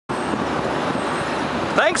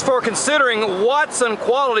Thanks for considering Watson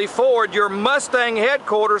Quality Ford your Mustang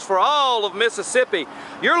headquarters for all of Mississippi.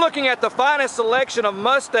 You're looking at the finest selection of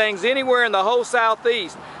Mustangs anywhere in the whole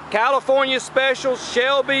Southeast. California Specials,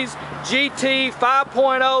 Shelbys, GT,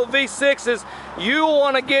 5.0, V6s. You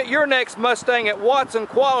want to get your next Mustang at Watson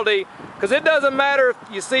Quality, because it doesn't matter if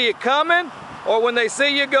you see it coming or when they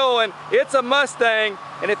see you going, it's a Mustang.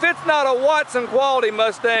 And if it's not a Watson Quality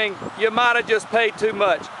Mustang, you might have just paid too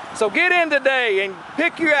much. So get in today and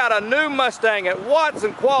pick you out a new Mustang at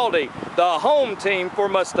Watson Quality, the home team for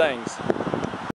Mustangs.